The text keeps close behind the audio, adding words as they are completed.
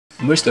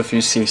Most of you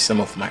see some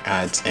of my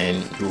ads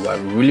and you are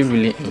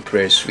really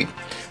impressed with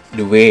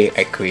the way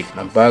I create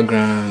my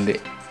background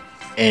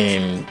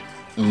and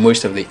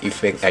most of the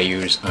effect I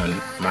use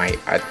on my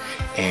ad,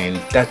 and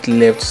that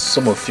left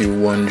some of you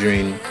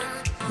wondering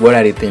what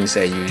are the things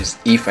I use,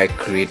 if I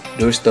create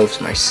those stuffs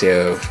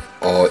myself,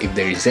 or if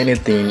there is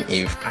anything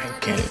if I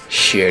can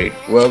share it.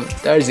 Well,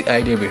 that is the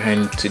idea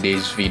behind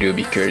today's video,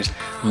 because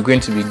I'm going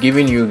to be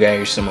giving you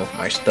guys some of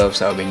my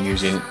stuffs I've been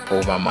using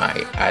over my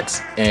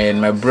ads. And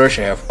my brush,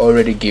 I have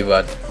already give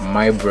out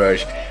my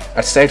brush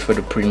aside for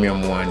the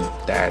premium one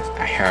that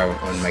I have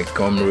on my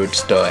Gumroad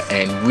store,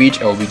 and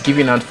which I'll be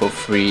giving out for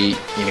free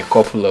in a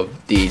couple of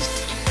days.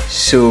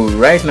 So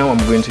right now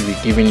I'm going to be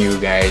giving you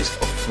guys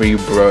a free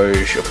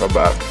brush of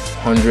about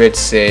 100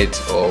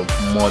 sets or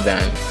more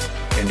than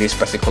in this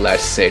particular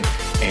set,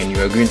 and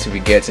you are going to be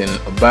getting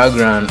a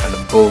background and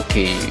a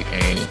bokeh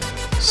and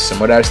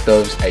some other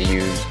stuffs I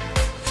use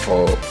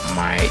for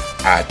my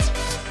art.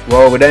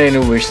 Well, without any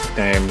waste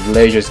time,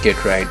 let's just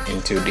get right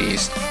into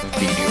this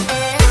video.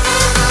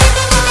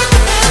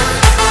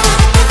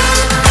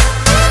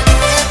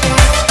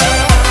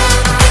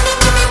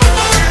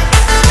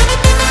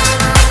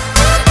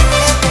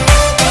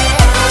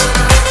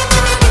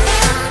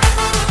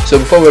 So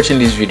before watching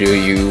this video,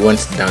 you want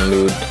to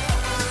download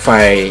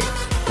file,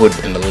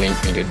 put in the link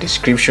in the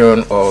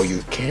description, or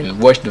you can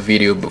watch the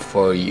video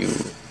before you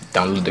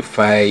download the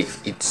file.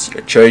 It's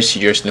your choice,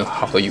 you just know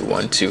how you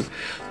want to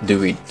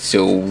do it.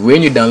 So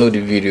when you download the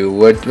video,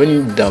 when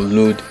you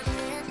download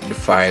the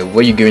file,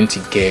 what you're going to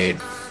get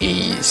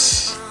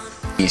is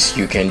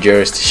you can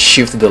just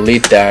shift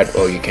delete that,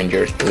 or you can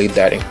just delete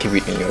that and keep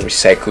it in your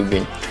recycle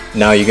bin.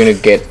 Now you're going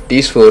to get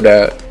this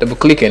folder, double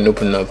click and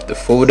open up the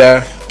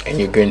folder, and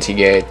you're going to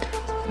get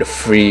the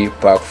free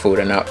pack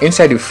folder. Now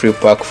inside the free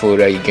pack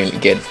folder, you can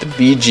get the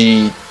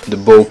BG, the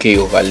bokeh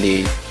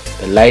overlay,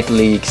 the light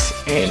leaks,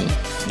 and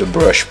the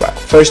brush pack.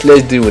 First,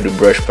 let's deal with the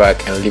brush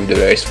pack and leave the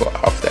rest for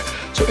after.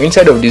 So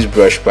inside of this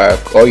brush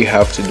pack, all you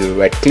have to do,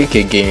 right click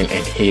again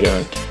and hit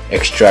on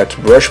extract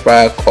brush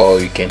pack, or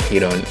you can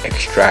hit on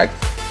extract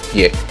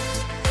here.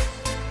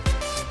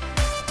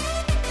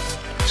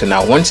 So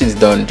now once it's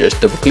done, just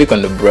double click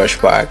on the brush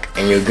pack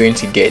and you're going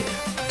to get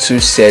two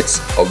sets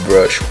of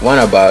brush, one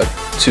about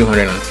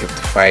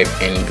 255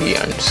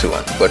 MB and so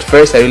on. But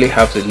first, I really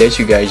have to let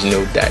you guys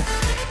know that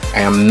I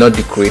am not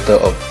the creator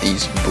of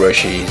these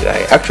brushes.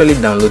 I actually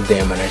download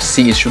them and I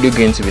see it's really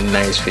going to be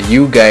nice for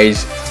you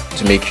guys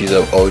to make use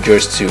of, or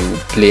just to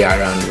play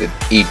around with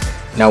it.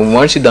 Now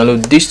once you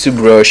download these two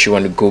brushes, you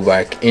want to go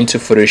back into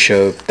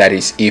Photoshop. That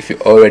is if you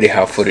already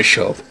have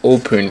Photoshop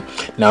open.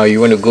 Now you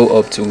want to go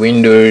up to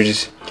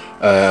Windows,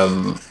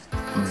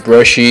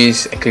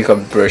 brushes, and click up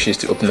brushes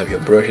to open up your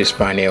brushes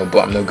panel,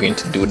 but I'm not going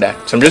to do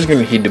that. So I'm just going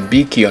to hit the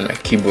B key on my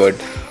keyboard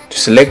to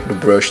select the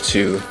brush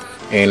tool,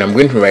 and I'm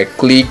going to right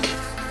click.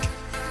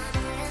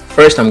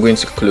 First I'm going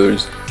to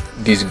close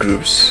these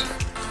groups,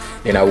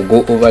 then I will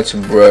go over to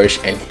brush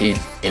and hit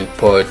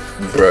import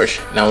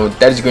brush. Now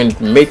that's going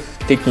to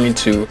take me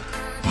to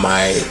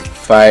my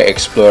file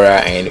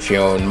explorer, and if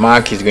you're on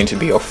Mac, it's going to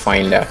be your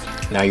finder.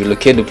 Now you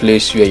locate the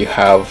place where you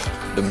have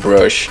the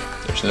brush.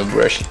 There's no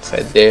brush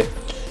inside there.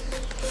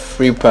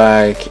 Free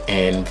pack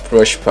and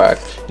brush pack.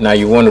 Now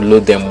you want to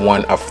load them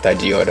one after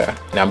the other.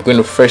 Now I'm going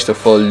to first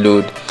of all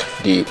load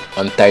the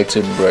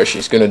untitled brush.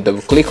 It's going to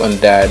double click on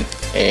that,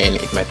 and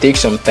it might take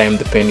some time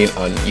depending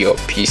on your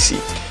PC.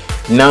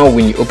 Now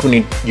when you open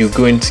it, you're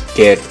going to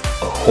get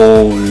a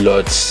whole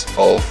lot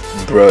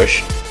of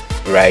brush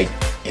right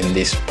in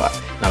this part.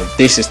 Now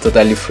this is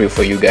totally free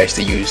for you guys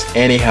to use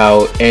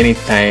anyhow,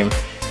 anytime,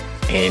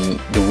 and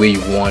the way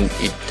you want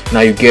it. Now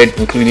you get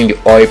including the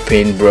oil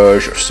paint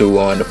brush or so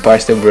on, the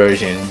pastel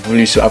brush, and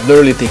really, so I've not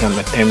really taken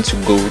my time to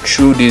go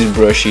through these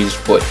brushes,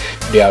 but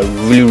they are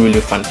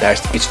really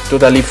fantastic. It's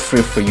totally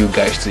free for you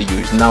guys to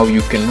use. Now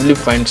you can really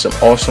find some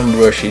awesome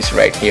brushes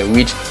right here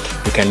which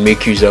you can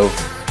make use of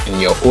in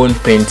your own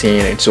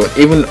painting and so on,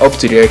 even up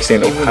to the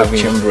extent of having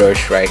a chain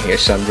brush right here.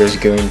 So I'm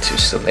just going to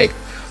select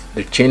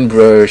the chain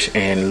brush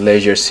and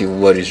let's just see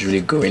what is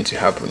really going to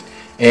happen.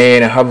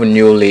 And I have a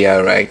new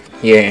layer right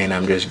here, and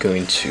I'm just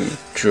going to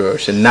draw.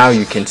 So now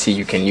you can see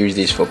you can use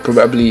this for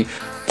probably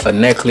a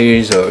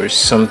necklace or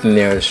something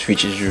else,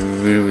 which is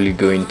really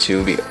going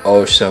to be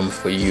awesome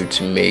for you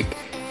to make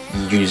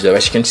use of.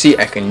 As you can see,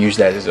 I can use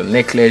that as a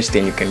necklace.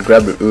 Then you can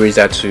grab the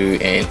eraser tool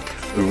and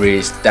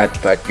erase that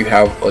part. You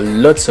have a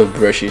lots of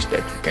brushes that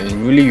you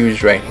can really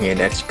use right here.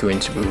 That's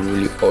going to be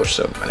really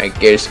awesome, and I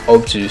guess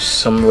up to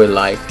somewhere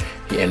like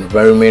the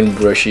environment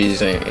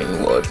brushes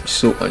and what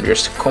so on.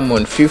 Just come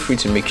on, feel free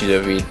to make use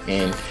of it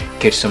and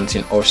get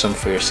something awesome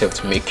for yourself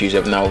to make use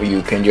of. Now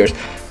you can just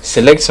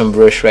select some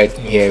brush right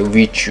here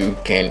which you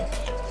can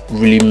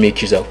really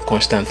make use of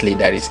constantly.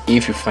 That is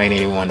if you find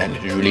anyone that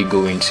is really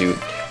going to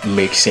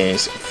make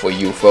sense for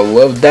you.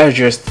 Well, that's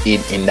just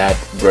it in that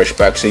brush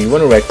pack. So you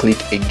want to right click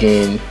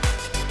again,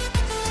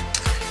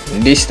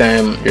 and this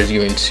time I'm just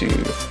going to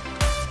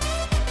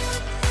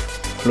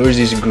close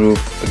this group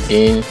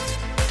again,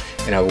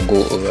 and I will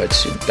go over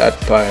to that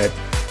part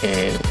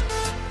and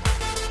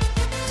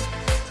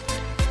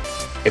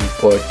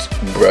import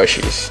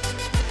brushes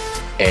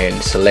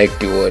and select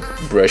the word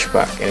brush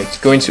pack, and it's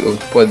going to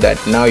import that.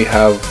 Now you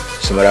have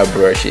some other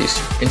brushes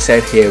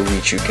inside here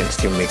which you can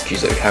still make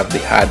use of. You have the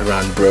hard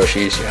round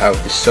brushes, you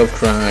have the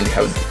soft round, you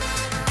have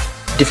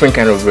different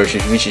kind of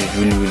brushes, which is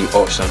really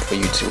awesome for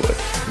you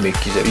to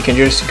make use of. You can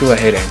just go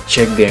ahead and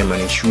check them,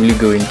 and it's really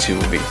going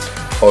to be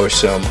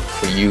awesome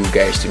for you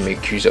guys to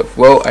make use of.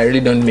 Well, I really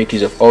don't make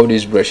use of all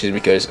these brushes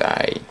because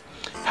I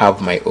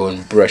have my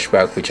own brush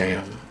pack which I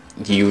am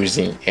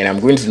using, and I'm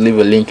going to leave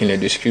a link in the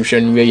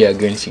description where you are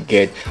going to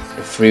get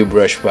the free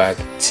brush pack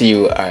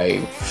till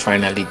I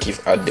finally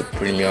give out the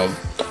premium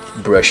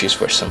brushes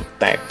for some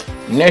time.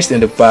 Next in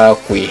the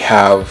pack we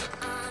have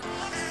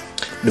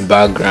the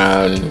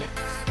background,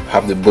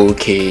 have the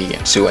bokeh,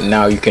 and so on.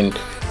 Now you can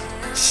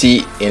see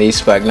in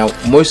this pack, now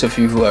most of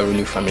you who are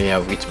really familiar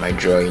with my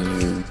drawing,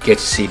 you get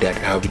to see that I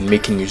have been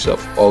making use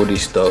of all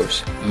these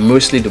stuffs,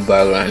 mostly the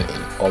background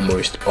in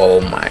almost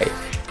all my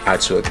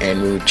artwork.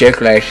 And we'll check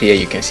right here,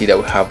 you can see that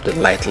we have the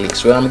light links.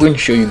 So I'm going to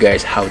show you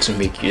guys how to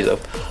make use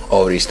of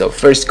all this stuff.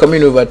 First,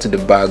 coming over to the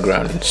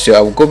background, so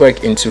I'll go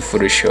back into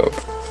Photoshop,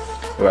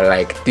 or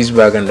like this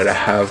background that I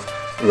have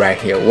right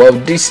here. Well,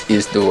 this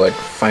is the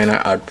final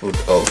output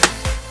of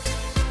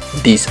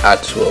this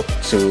artwork,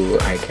 so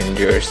I can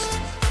just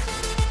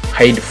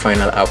hide the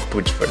final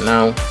output for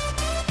now,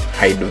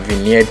 hide the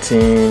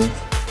vignetting,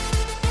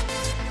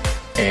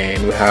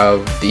 and we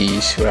have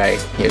these right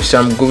here. So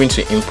I'm going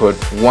to import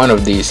one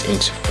of these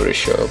into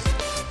Photoshop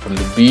from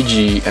the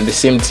BG, and the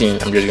same thing,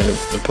 I'm just going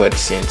to import the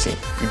same thing.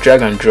 You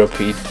drag and drop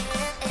it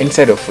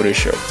inside of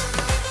Photoshop.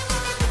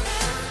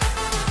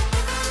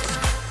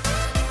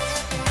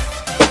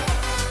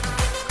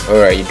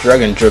 Alright, you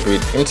drag and drop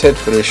it inside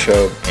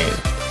Photoshop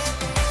and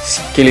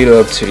scale it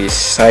up to the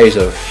size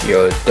of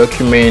your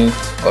document,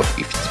 or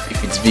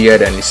if it's bigger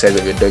than the size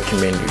of your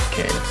document, you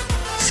can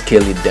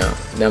scale it down.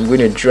 Now I'm going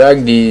to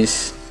drag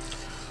this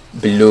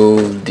below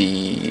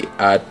the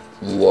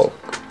artwork,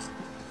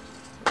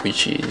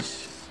 which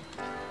is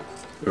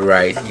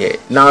right here.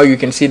 Now you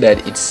can see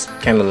that it's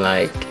kind of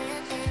like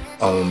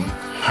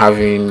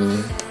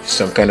having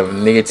some kind of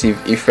negative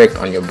effect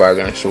on your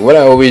background. So what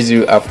I always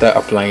do after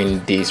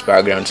applying this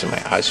background to my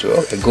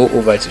artwork, I go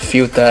over to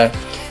filter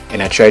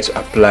and I try to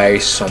apply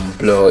some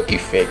blur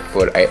effect,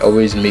 but I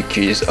always make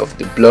use of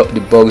the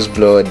box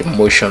blur, the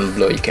motion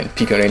blur. You can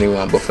pick on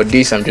anyone, but for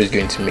this I'm just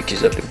going to make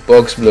use of the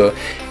box blur,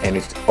 and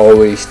it's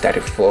always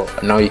 34.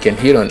 Now you can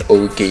hit on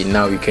OK.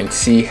 Now you can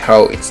see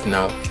how it's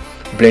now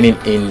blending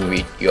in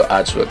with your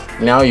artwork.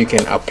 Now you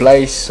can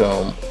apply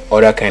some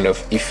other kind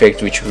of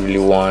effect which you really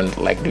want,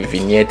 like the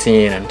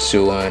vignetting and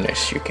so on,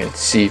 as you can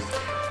see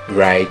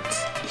right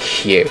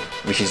here,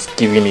 which is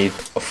giving it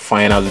a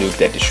final look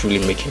that is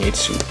really making it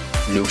to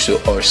look so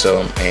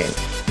awesome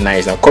and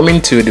nice. Now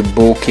coming to the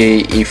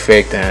bokeh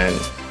effect and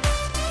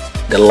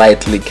the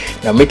light leak.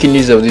 Now making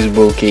use of this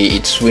bokeh,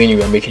 it's when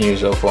you are making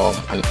use of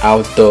an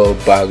outdoor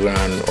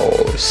background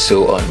or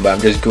so on, but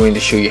I'm just going to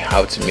show you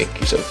how to make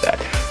use of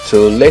that.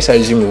 So let's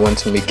assume we want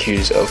to make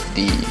use of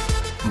the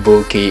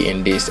bokeh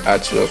in this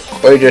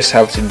artwork. All you just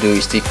have to do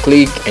is to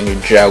click and you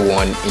drag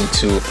one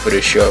into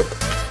Photoshop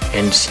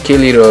and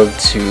scale it up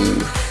to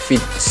fit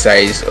the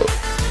size of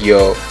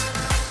your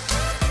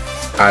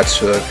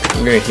artwork.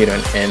 I'm going to hit on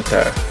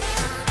enter.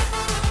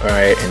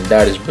 Alright, and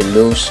that is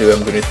below, so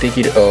I'm going to take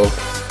it up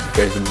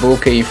because the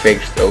bokeh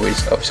effect is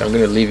always up, so I'm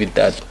going to leave it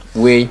that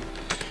way.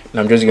 And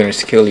I'm just going to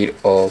scale it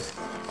up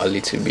a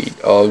little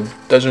bit, or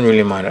doesn't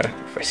really matter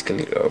if I scale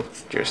it up,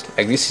 just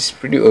like this is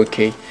pretty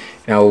okay.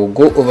 Now we'll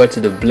go over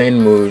to the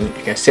blend mode.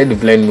 You can set the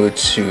blend mode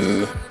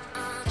to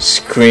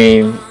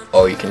screen,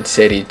 or you can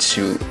set it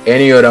to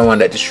any other one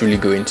that is really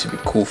going to be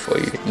cool for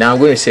you. Now I'm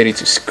going to set it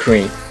to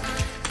screen,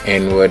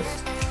 and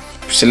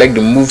select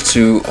the move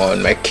tool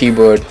on my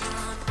keyboard,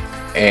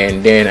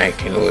 and then I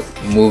can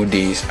move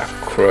this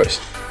across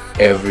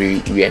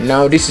everywhere.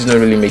 Now this is not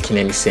really making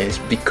any sense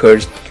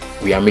because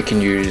we are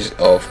making use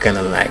of kind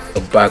of like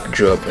a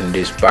backdrop in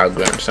this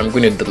background, so I'm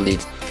going to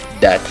delete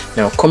that.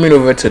 Now coming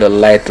over to the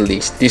light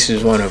list, this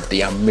is one of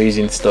the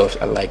amazing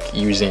stuff I like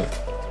using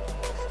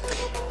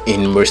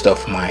in most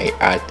of my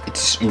art.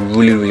 It's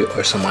really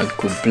awesome and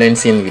cool,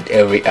 blends in with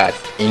every art,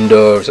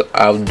 indoors or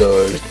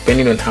outdoors,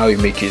 depending on how you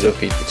make use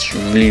of it. It's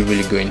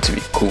really going to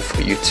be cool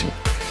for you to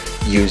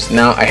use.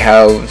 Now I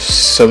have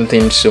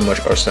something so much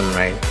awesome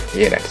right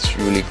here that's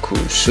really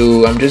cool,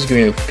 so I'm just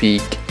going to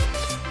pick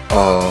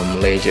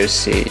let's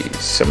just say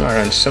somewhere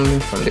around something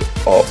from the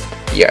up.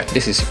 Yeah,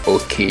 this is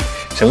okay,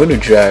 so I'm going to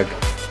drag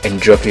and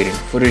drop it in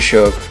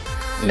Photoshop.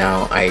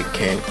 Now I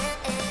can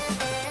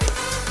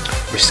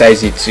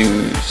resize it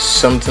to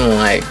something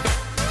like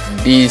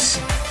this,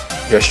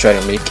 just try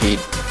to make it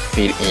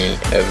fit in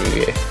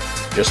everywhere,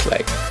 just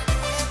like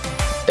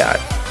that.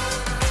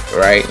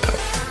 Right now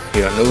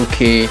hit on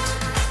OK,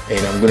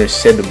 and I'm going to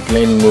set the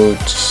blend mode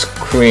to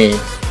screen.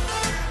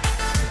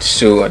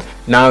 So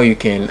now you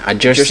can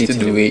adjust it to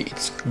the way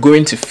it's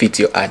going to fit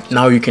your art.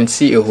 Now you can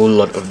see a whole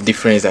lot of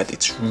difference that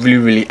it's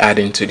really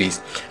adding to this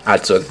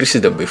artwork. This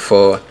is the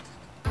before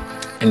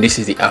and this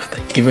is the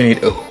after, giving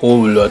it a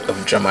whole lot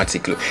of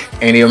dramatic look.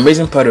 And the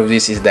amazing part of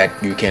this is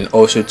that you can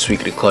also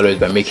tweak the colors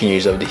by making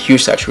use of the hue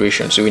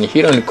saturation. So when you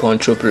hit on the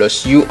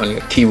Ctrl+U on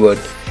your keyboard,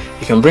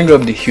 you can bring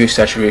up the hue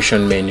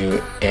saturation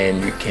menu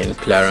and you can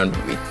play around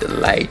with the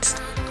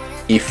lights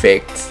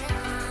effects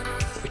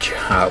which you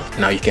have.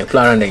 Now you can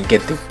play around and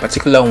get the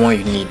particular one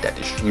you need that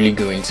is really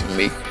going to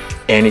make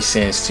any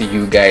sense to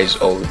you guys,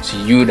 or to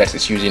you that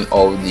is using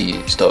all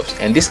the stuffs.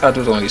 And this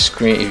artwork on the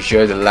screen is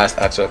just the last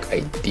artwork I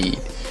did,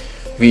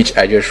 which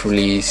I just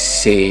really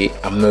say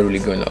I'm not really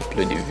going to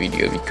upload the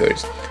video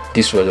because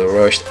this was a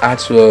rushed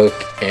artwork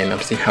and I'm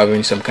still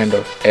having some kind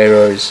of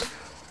errors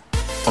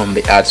on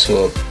the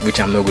artwork,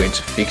 which I'm not going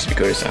to fix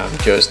because I'm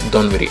just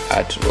done with the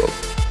artwork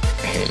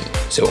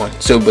and so on.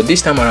 So but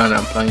this time around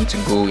I'm planning to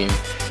go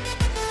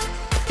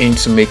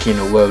into making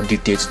a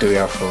well-detailed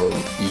tutorial for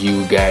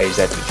you guys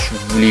that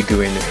is really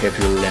going to help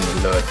you learn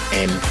a lot,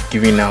 and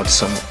giving out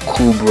some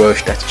cool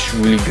brush that is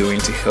really going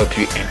to help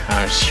you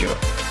enhance your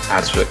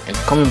artwork. And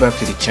coming back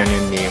to the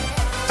channel name,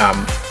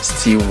 I'm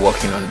still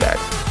working on that,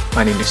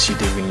 finding the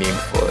suitable name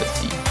for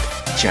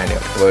the channel.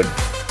 But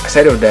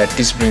aside of that,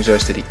 this brings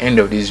us to the end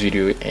of this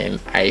video,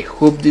 and I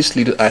hope this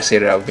little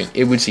asset I've been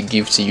able to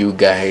give to you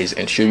guys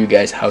and show you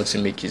guys how to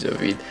make use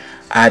of it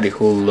add a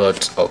whole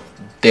lot of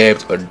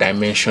depth or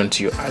dimension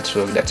to your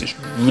artwork that is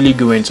really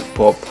going to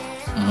pop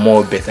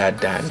more better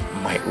than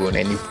my own.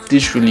 And if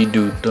this really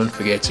do, don't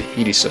forget to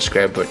hit the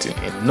subscribe button,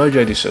 and not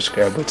just the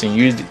subscribe button,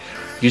 use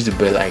the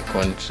bell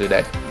icon so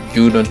that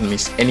you don't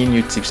miss any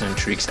new tips and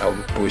tricks I'll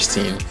be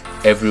posting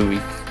every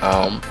week.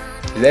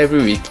 Is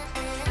every week?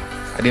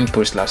 I didn't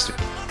post last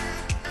week,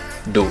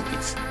 though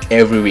it's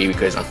every week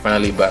because I'm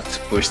finally back to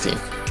posting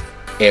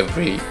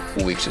every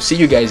week. So see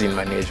you guys in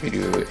my next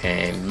video,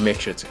 and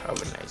make sure to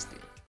have a nice day.